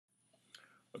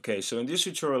Okay, so in this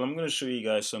tutorial, I'm going to show you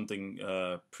guys something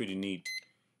pretty neat,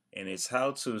 and it's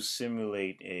how to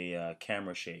simulate a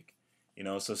camera shake.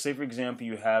 So say for example,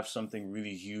 you have something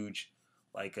really huge,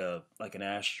 like an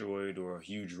asteroid or a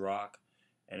huge rock,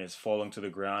 and it's falling to the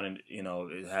ground, and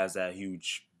it has that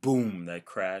huge boom, that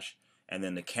crash, and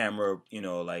then the camera,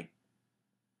 like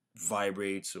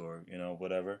vibrates or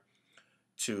whatever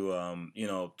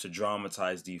to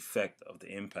dramatize the effect of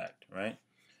the impact, right?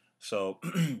 So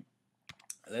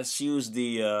let's use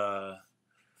the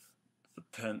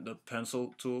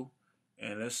pencil tool,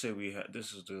 and let's say we have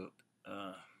this is the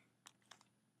uh,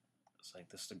 it's like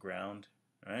this is the ground,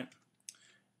 right?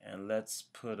 And let's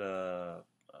put a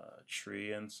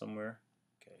tree in somewhere.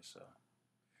 Okay, so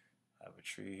I have a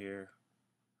tree here.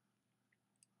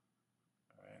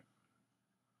 All right,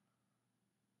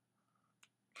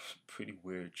 pretty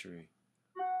weird tree.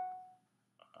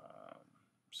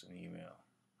 It's an email.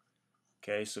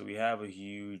 Okay, so we have a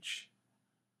huge,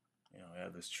 we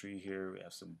have this tree here. We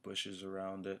have some bushes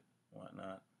around it,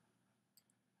 whatnot,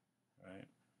 right?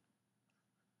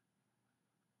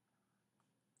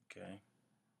 Okay,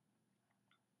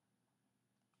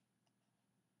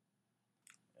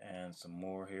 and some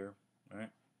more here, right?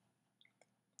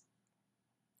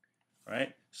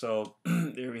 Right? So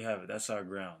there we have it. That's our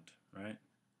ground, right?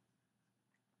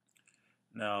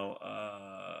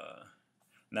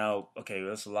 Now, okay,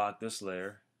 let's lock this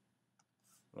layer.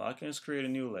 Lock and let's create a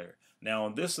new layer. Now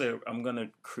on this layer, I'm gonna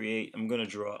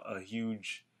draw a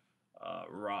huge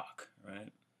rock, right?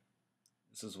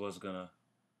 This is what's gonna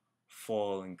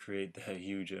fall and create that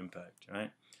huge impact,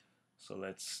 right? So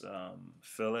let's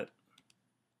fill it.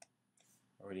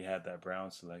 Already have that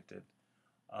brown selected.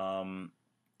 Um,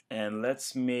 and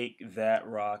let's make that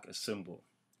rock a symbol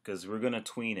because we're gonna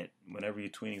tween it. Whenever you're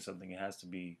tweening something, it has to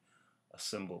be a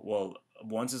symbol. Well,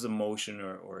 once it's a motion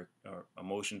or a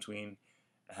motion tween,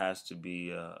 it has to be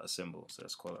a symbol. So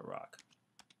let's call it rock,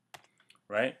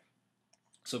 right?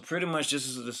 So pretty much this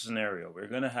is the scenario. We're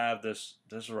gonna have this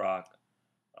rock.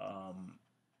 Um,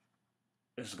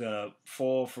 it's gonna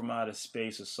fall from outer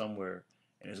space or somewhere,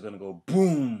 and it's gonna go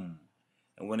boom.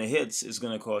 And when it hits, it's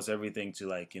gonna cause everything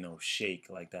to shake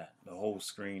like that. The whole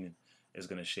screen is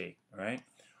gonna shake, right?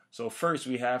 So first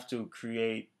we have to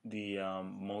create the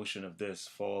motion of this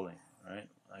falling, right?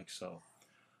 Like so.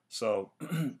 So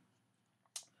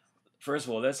first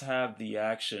of all, let's have the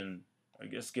action. I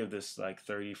guess give this like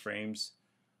 30 frames.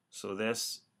 So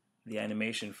the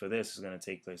animation for this is going to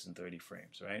take place in 30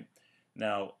 frames, right?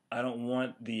 Now, I don't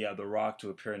want the rock to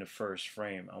appear in the first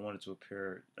frame. I want it to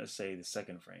appear, let's say, the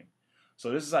second frame.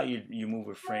 So this is how you move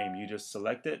a frame. You just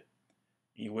select it,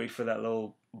 you wait for that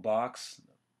little box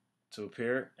to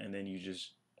appear, and then you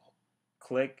just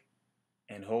click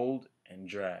and hold and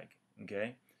drag.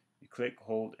 Okay, you click,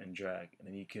 hold, and drag, and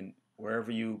then you can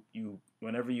whenever you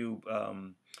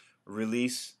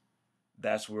release,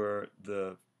 that's where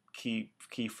the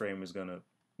keyframe is gonna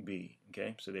be.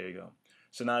 Okay, so there you go.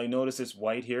 So now you notice it's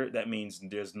white here. That means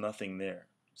there's nothing there.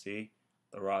 See,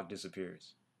 the rock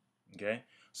disappears. Okay,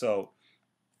 so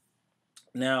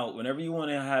now whenever you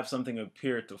want to have something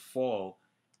appear to fall,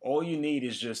 all you need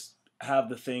is just have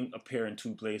the thing appear in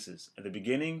two places, at the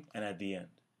beginning and at the end.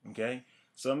 Okay,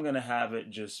 so I'm gonna have it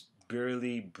just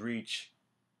barely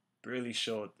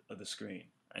show the screen.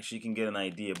 Actually, you can get an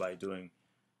idea by doing.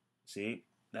 See,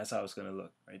 that's how it's gonna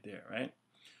look right there, right?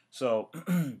 So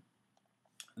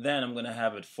then I'm gonna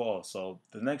have it fall. So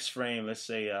the next frame, let's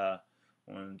say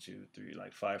 1, 2, 3,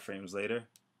 like 5 frames later.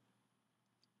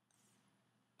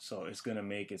 So it's gonna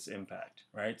make its impact,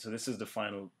 right? So this is the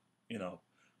final,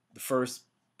 the first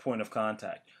point of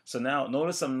contact. So now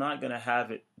notice I'm not gonna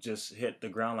have it just hit the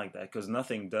ground like that because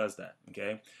nothing does that.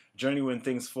 Okay. Generally, when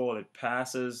things fall, it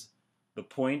passes the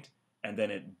point and then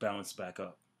it bounces back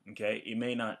up. Okay. It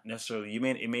may not necessarily.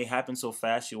 It may happen so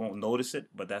fast you won't notice it,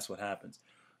 but that's what happens.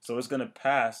 So it's gonna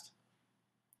pass.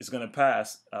 It's gonna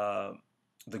pass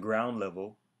the ground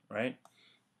level, right?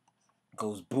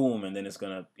 Goes boom, and then it's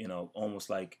gonna almost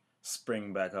like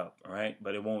spring back up, all right?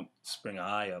 But it won't spring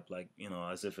high up like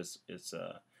as if it's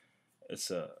a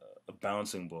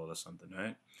bouncing ball or something,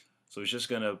 right? So it's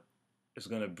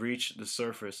gonna breach the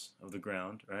surface of the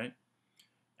ground, right?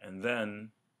 And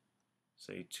then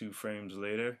say 2 frames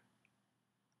later,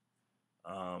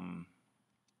 um,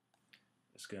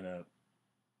 it's gonna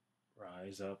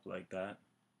rise up like that,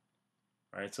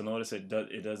 right? So notice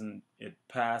it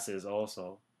passes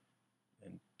also,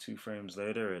 and 2 frames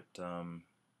later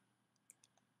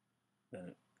then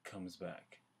it comes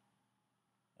back,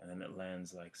 and then it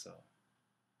lands like so.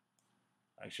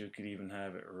 Actually, we could even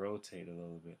have it rotate a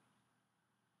little bit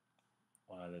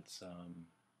while it's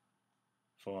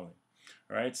falling.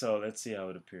 All right, so let's see how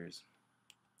it appears.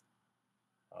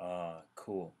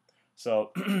 Cool.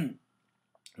 So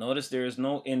notice there is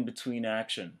no in-between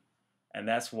action, and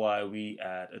that's why we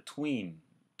add a tween.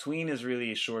 Tween is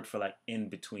really short for like in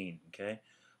between, okay?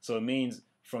 So it means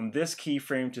from this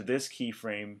keyframe to this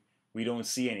keyframe, we don't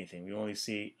see anything. We only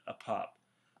see a pop.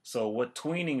 So what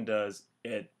tweening does,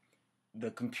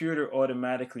 the computer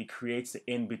automatically creates the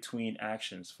in-between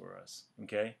actions for us,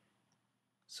 okay?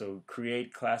 So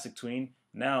create classic tween.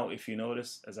 Now, if you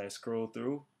notice, as I scroll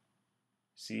through,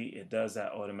 see, it does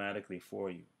that automatically for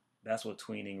you. That's what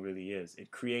tweening really is.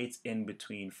 It creates in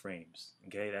between frames.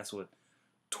 Okay, that's what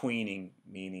tweening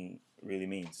really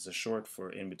means. It's a short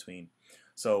for in between.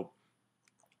 So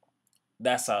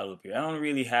that's how it'll appear. I don't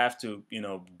really have to,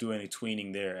 do any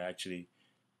tweening there actually,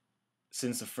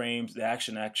 since the frames, the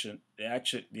action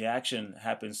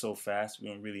happens so fast. We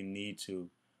don't really need to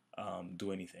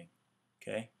do anything.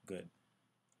 Okay, good.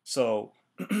 So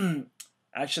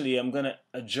actually, I'm gonna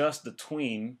adjust the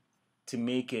tween to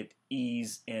make it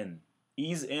ease in.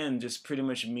 Ease in just pretty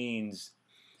much means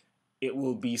it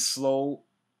will be slow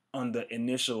on the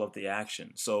initial of the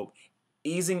action. So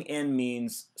easing in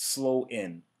means slow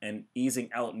in, and easing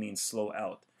out means slow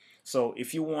out. So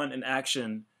if you want an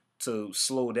action to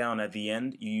slow down at the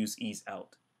end, you use ease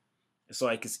out. So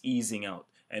like it's easing out.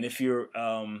 And if you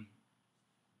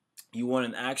want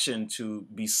an action to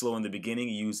be slow in the beginning,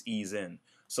 you use ease in.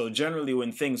 So generally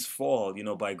when things fall,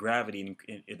 by gravity,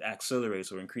 it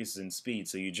accelerates or increases in speed.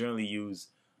 So you generally use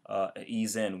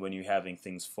ease in when you're having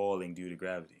things falling due to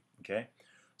gravity. Okay?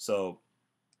 So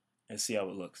let's see how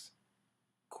it looks.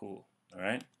 Cool. All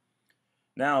right?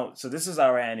 Now, so this is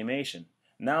our animation.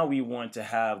 Now we want to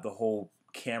have the whole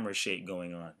camera shake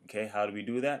going on. Okay? How do we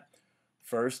do that?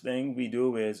 First thing we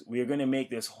do is we are going to make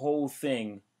this whole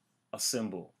thing a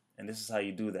symbol. And this is how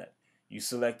you do that. You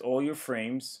select all your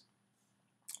frames.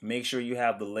 Make sure you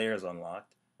have the layers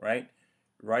unlocked, right?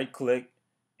 Right click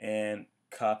and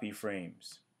copy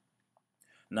frames.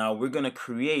 Now we're going to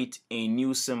create a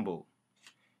new symbol.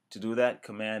 To do that,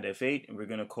 Command F8, and we're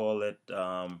going to call it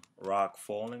rock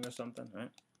falling or something,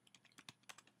 right?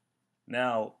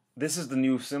 Now, this is the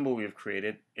new symbol we've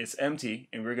created. It's empty,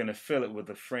 and we're going to fill it with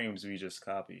the frames we just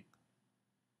copied.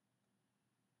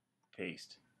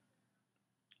 Paste.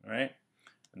 All right?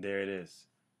 And there it is.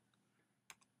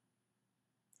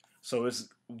 So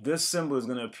this symbol is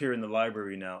going to appear in the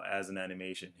library now as an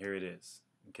animation. Here it is.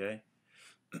 Okay?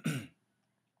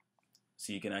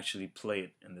 So you can actually play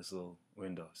it in this little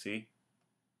window. See?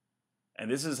 And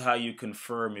this is how you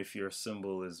confirm if your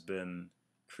symbol has been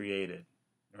created.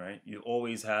 Right? You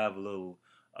always have a little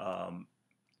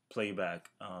playback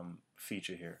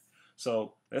feature here.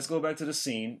 So let's go back to the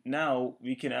scene. Now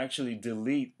we can actually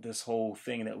delete this whole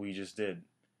thing that we just did,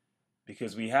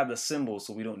 because we have the symbol,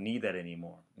 so we don't need that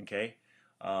anymore. Okay?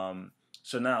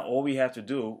 So now all we have to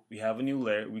do, we have a new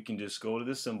layer. We can just go to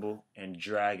the symbol and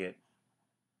drag it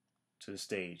to the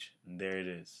stage, and there it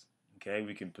is. Okay?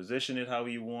 We can position it how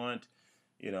you want.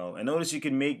 And notice you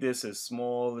can make this as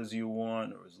small as you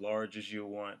want or as large as you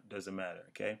want. Doesn't matter.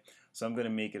 Okay? So I'm going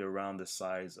to make it around the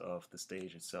size of the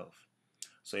stage itself.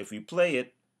 So if we play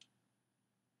it,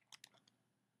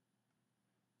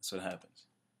 that's what happens.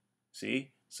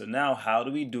 See? So now how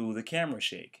do we do the camera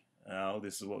shake? Now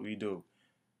this is what we do.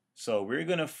 So we're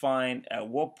going to find at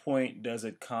what point does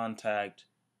it contact,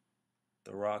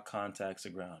 the rock contacts the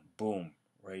ground. Boom,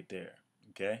 right there.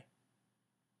 Okay?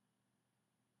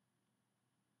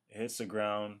 It hits the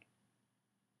ground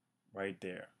right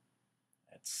there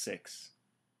at 6.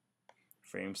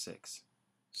 Frame 6.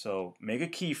 So make a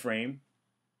keyframe.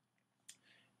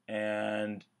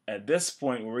 And at this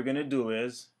point, what we're going to do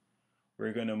is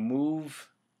we're going to move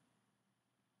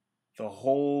the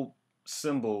whole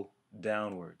symbol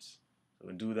downwards. So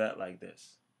we'll do that like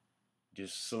this.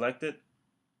 Just select it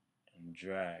and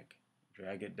drag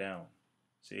it down.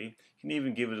 See? You can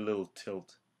even give it a little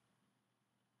tilt,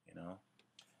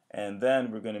 And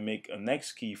then we're going to make a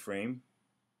next keyframe,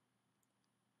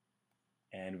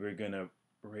 and we're going to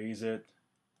raise it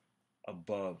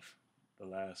above the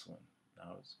last one.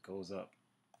 Now it goes up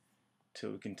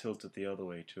till we can tilt it the other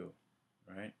way too,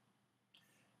 right?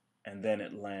 And then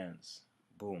it lands.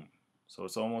 Boom. So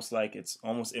it's almost like it's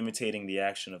almost imitating the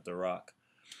action of the rock.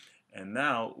 And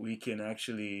now we can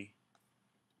actually,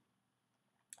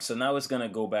 so now it's going to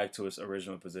go back to its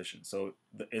original position. So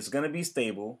it's going to be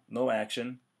stable, no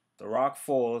action. The rock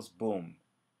falls, boom.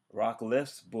 The rock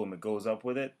lifts, boom, it goes up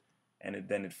with it, and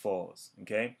then it falls.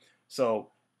 Okay? So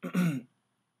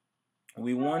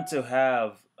we want to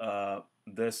have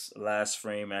this last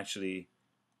frame actually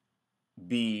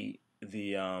be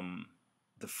the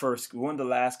we want the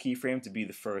last keyframe to be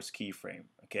the first keyframe.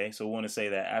 Okay, so we want to say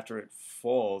that after it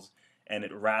falls and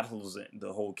it rattles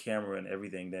the whole camera and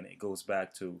everything, then it goes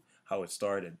back to how it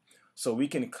started. So we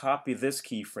can copy this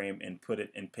keyframe and put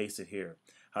it and paste it here.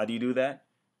 How do you do that?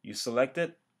 You select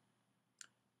it.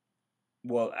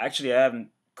 Well, actually, I haven't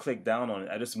clicked down on it.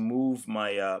 I just move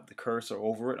my the cursor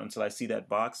over it until I see that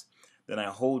box. Then I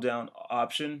hold down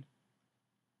Option,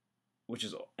 which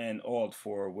is and Alt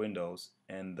for Windows,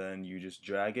 and then you just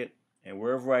drag it, and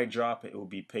wherever I drop it, it will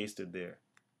be pasted there.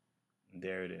 And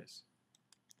there it is.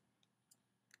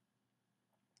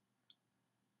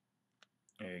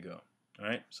 There you go. All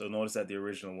right. So notice that the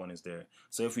original one is there.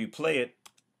 So if we play it,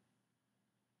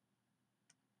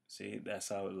 see, that's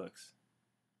how it looks.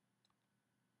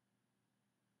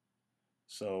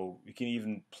 So you can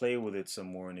even play with it some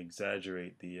more and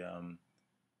exaggerate the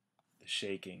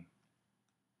shaking.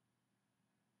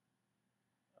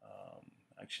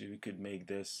 Actually, we could make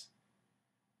this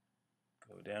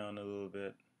go down a little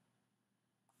bit,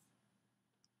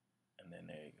 and then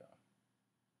there you go.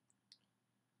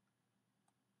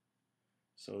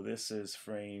 So this is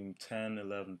frame 10,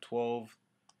 11, 12.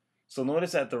 So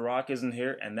notice that the rock isn't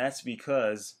here, and that's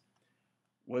because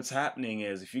what's happening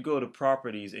is if you go to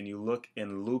properties and you look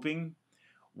in looping,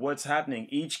 what's happening,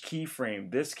 each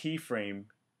keyframe, this keyframe,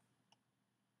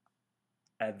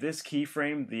 at this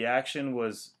keyframe, the action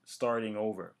was starting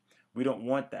over. We don't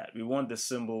want that. We want the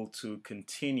symbol to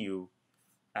continue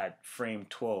at frame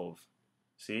 12.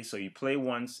 See, so you play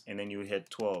once and then you hit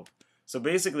 12. So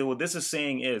basically what this is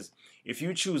saying is, if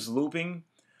you choose looping,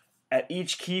 at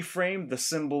each keyframe, the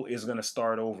symbol is going to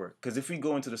start over. Because if we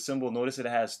go into the symbol, notice it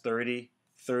has 30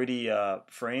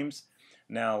 frames.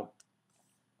 Now,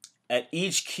 at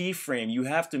each keyframe, you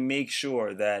have to make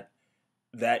sure that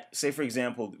say for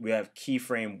example, we have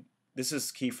keyframe, this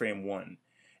is keyframe 1,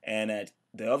 and at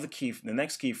the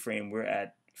next keyframe, we're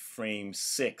at frame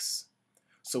 6.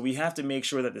 So we have to make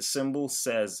sure that the symbol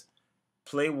says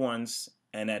play once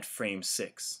and at frame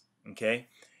 6. Okay,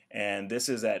 and this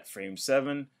is at frame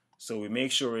 7, so we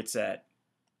make sure it's at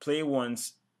play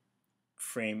once,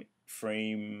 frame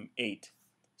 8,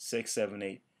 6, 7,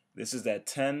 8. This is at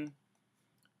 10,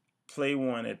 play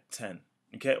 1 at 10.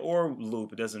 Okay, or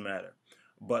loop, it doesn't matter.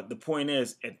 But the point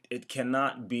is, it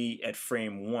cannot be at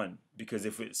frame 1, because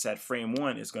if it's at frame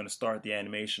 1, it's going to start the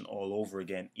animation all over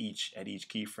again at each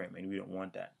keyframe, and we don't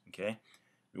want that. Okay,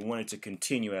 we want it to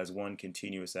continue as one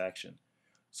continuous action.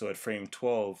 So at frame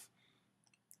 12,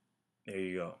 there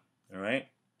you go. All right.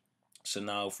 So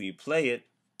now if we play it,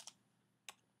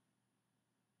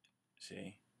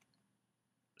 see.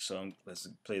 So let's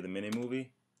play the mini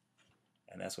movie,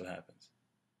 and that's what happens.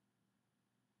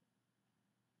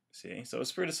 See, so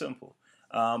it's pretty simple.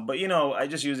 But you know, I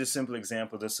just use this simple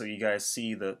example just so you guys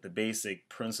see the basic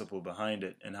principle behind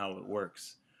it and how it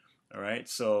works. All right.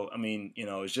 So I mean, you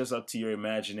know, it's just up to your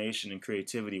imagination and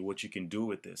creativity what you can do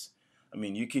with this. I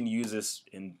mean, you can use this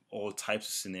in all types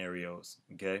of scenarios.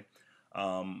 Okay.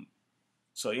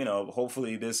 So you know,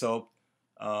 hopefully this helped,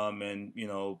 and you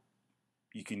know,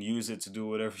 you can use it to do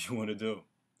whatever you want to do.